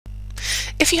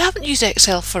If you haven't used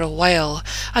Excel for a while,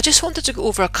 I just wanted to go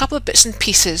over a couple of bits and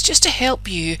pieces just to help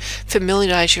you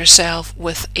familiarise yourself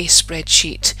with a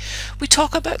spreadsheet. We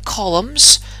talk about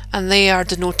columns, and they are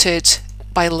denoted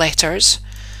by letters.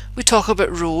 We talk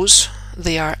about rows,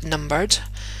 they are numbered.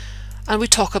 And we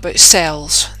talk about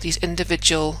cells, these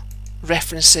individual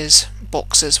references,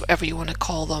 boxes, whatever you want to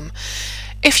call them.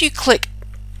 If you click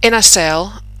in a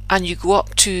cell and you go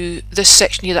up to this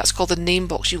section here that's called the name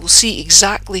box, you will see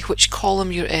exactly which column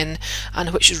you're in and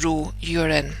which row you're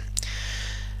in.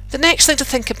 The next thing to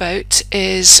think about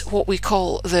is what we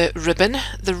call the ribbon.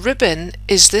 The ribbon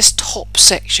is this top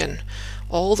section,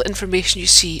 all the information you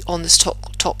see on this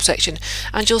top section,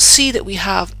 and you'll see that we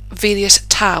have various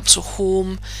tabs, so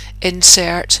home,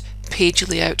 insert, page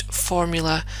layout,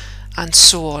 formula, and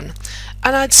so on.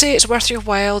 And I'd say it's worth your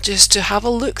while just to have a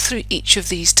look through each of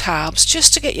these tabs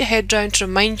just to get your head round, to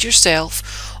remind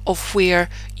yourself of where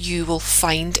you will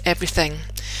find everything.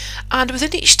 And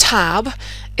within each tab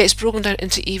it's broken down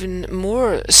into even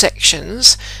more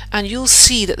sections, and you'll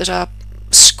see that there's a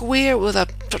square with a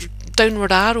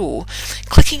downward arrow.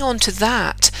 Clicking onto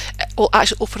that will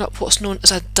actually open up what's known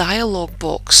as a dialog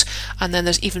box, and then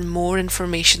there's even more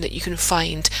information that you can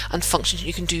find and functions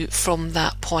you can do from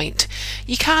that point.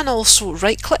 You can also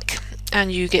right click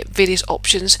and you get various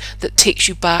options that takes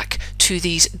you back to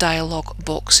these dialog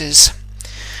boxes.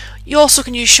 You also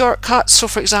can use shortcuts, so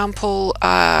for example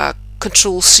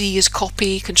Control C is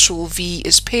copy, Control V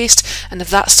is paste, and if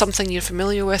that's something you're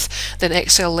familiar with, then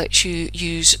Excel lets you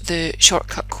use the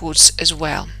shortcut codes as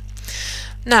well.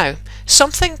 Now,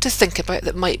 something to think about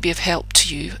that might be of help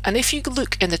to you, and if you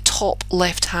look in the top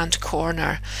left hand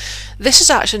corner, this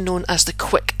is actually known as the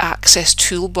quick access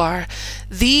toolbar.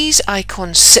 These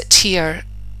icons sit here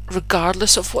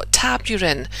regardless of what tab you're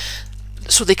in,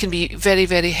 so they can be very,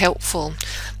 very helpful.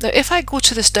 Now if I go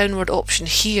to this downward option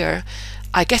here,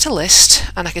 I get a list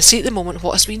and I can see at the moment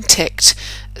what has been ticked.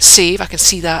 Save, I can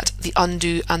see that, the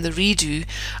undo and the redo,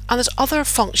 and there's other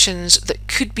functions that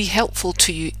could be helpful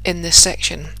to you in this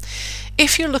section.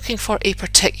 If you're looking for a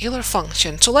particular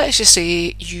function, so let's just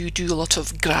say you do a lot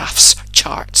of graphs,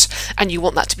 charts, and you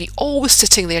want that to be always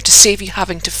sitting there to save you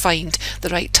having to find the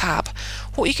right tab,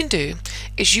 what you can do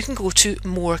is you can go to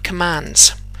more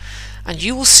commands. And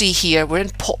you will see here we're in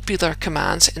popular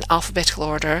commands in alphabetical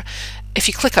order. If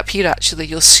you click up here, actually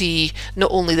you'll see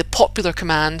not only the popular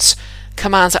commands,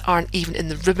 commands that aren't even in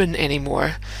the ribbon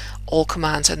anymore, all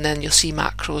commands, and then you'll see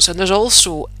macros, and there's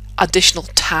also additional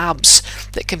tabs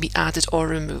that can be added or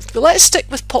removed. But let's stick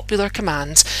with popular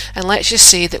commands, and let's just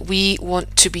say that we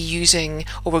want to be using,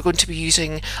 or we're going to be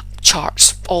using,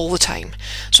 charts all the time.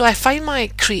 So I find my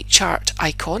create chart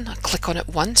icon, I click on it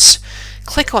once,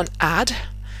 click on add,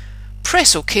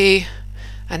 press OK,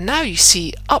 and now you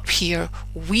see up here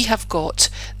we have got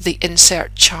the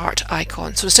insert chart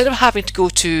icon. So instead of having to go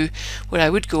to where I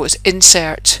would go is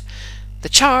insert the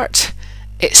chart,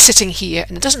 it's sitting here,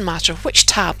 and it doesn't matter which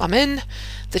tab I'm in,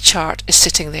 the chart is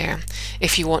sitting there.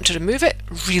 If you want to remove it,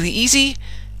 really easy,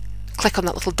 click on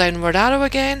that little downward arrow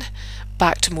again,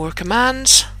 back to more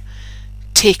commands,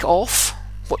 take off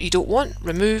what you don't want,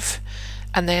 remove,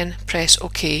 and then press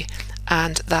OK,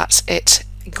 and that's it,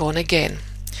 gone again.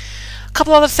 A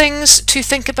couple other things to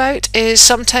think about is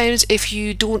sometimes if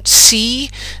you don't see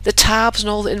the tabs and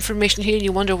all the information here and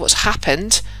you wonder what's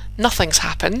happened, nothing's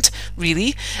happened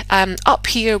really. Up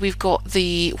here we've got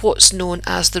the what's known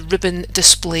as the ribbon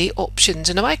display options,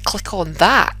 and if I click on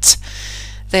that,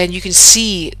 then you can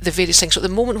see the various things. So at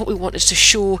the moment what we want is to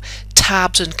show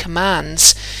tabs and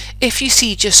commands. If you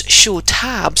see just show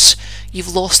tabs,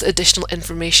 you've lost additional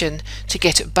information. To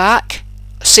get it back,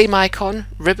 same icon,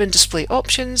 ribbon display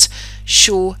options,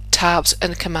 show tabs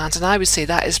and commands, and I would say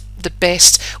that is the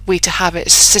best way to have it,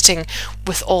 sitting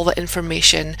with all the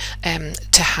information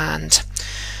to hand.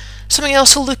 Something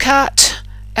else to look at,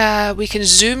 we can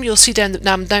zoom. You'll see down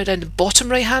now down the bottom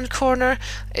right hand corner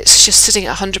it's just sitting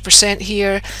at 100%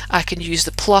 here. I can use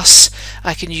the plus,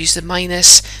 I can use the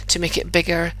minus to make it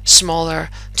bigger,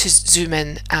 smaller, to zoom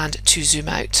in and to zoom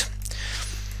out.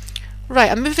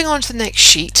 Right, I'm moving on to the next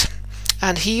sheet.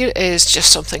 And here is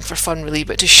just something for fun really,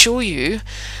 but to show you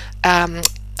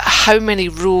how many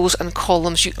rows and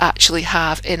columns you actually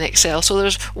have in Excel. So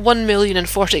there's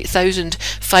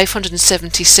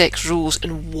 1,048,576 rows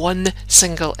in one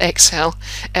single Excel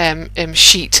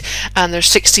sheet, and there's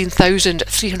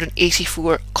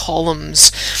 16,384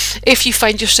 columns. If you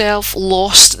find yourself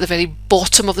lost at the very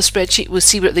bottom of the spreadsheet, we'll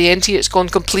see we're at the end here, it's gone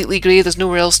completely grey, there's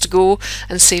nowhere else to go,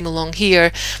 and same along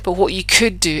here. But what you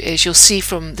could do is, you'll see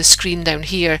from the screen down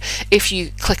here, if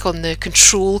you click on the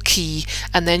control key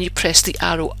and then you press the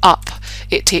arrow arrow up,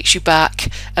 it takes you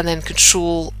back, and then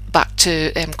control back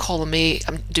to column A.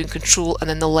 I'm doing control and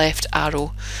then the left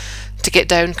arrow. To get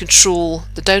down, control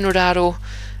the downward arrow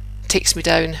takes me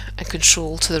down, and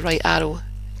control to the right arrow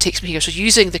takes me here. So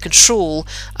using the control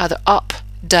either up,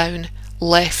 down,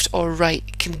 left or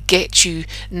right can get you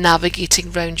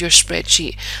navigating around your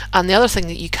spreadsheet. And the other thing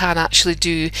that you can actually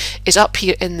do is up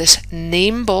here in this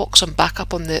name box, I'm back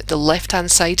up on the left hand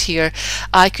side here,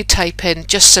 I could type in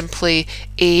just simply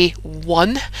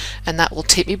A1 and that will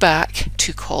take me back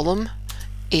to column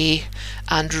A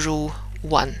and row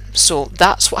 1. So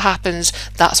that's what happens,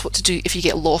 that's what to do if you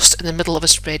get lost in the middle of a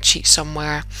spreadsheet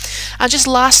somewhere. And just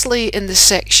lastly in this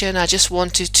section, I just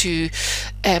wanted to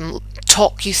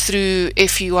talk you through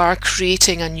if you are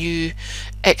creating a new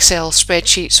Excel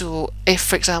spreadsheet. So if,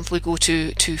 for example, we go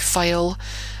to File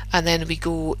and then we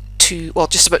go to, well,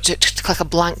 just about to click a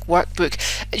blank workbook,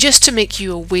 just to make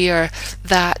you aware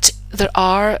that there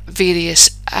are various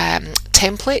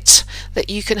templates that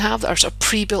you can have that are sort of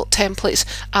pre-built templates,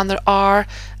 and there are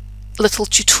little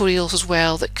tutorials as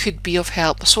well that could be of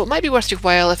help. So it might be worth your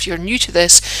while, if you're new to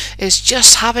this, is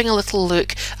just having a little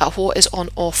look at what is on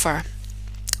offer.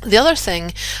 The other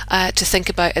thing to think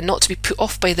about and not to be put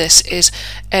off by this is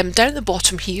down at the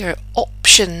bottom here,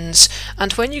 options.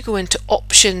 And when you go into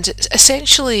options, it's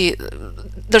essentially,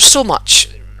 there's so much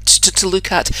to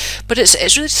look at, but it's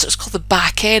really just, it's called the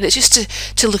back end. It's just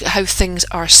to look at how things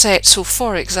are set. So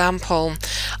for example,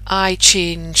 I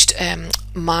changed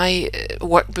my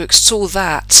workbook so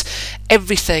that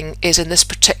everything is in this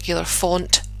particular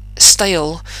font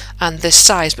style and this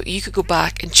size, but you could go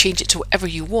back and change it to whatever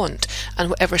you want and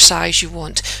whatever size you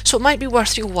want. So it might be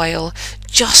worth your while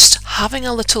just having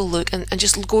a little look and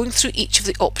just going through each of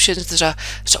the options. There's a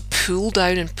sort of pull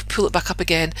down and pull it back up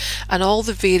again, and all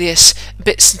the various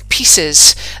bits and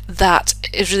pieces that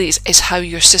is how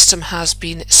your system has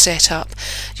been set up.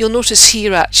 You'll notice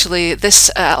here actually this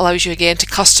allows you again to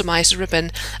customize the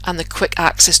ribbon and the quick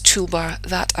access toolbar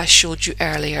that I showed you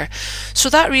earlier. So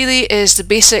that really is the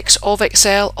basics of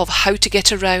Excel, of how to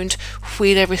get around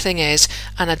where everything is,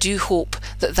 and I do hope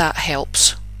that that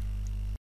helps.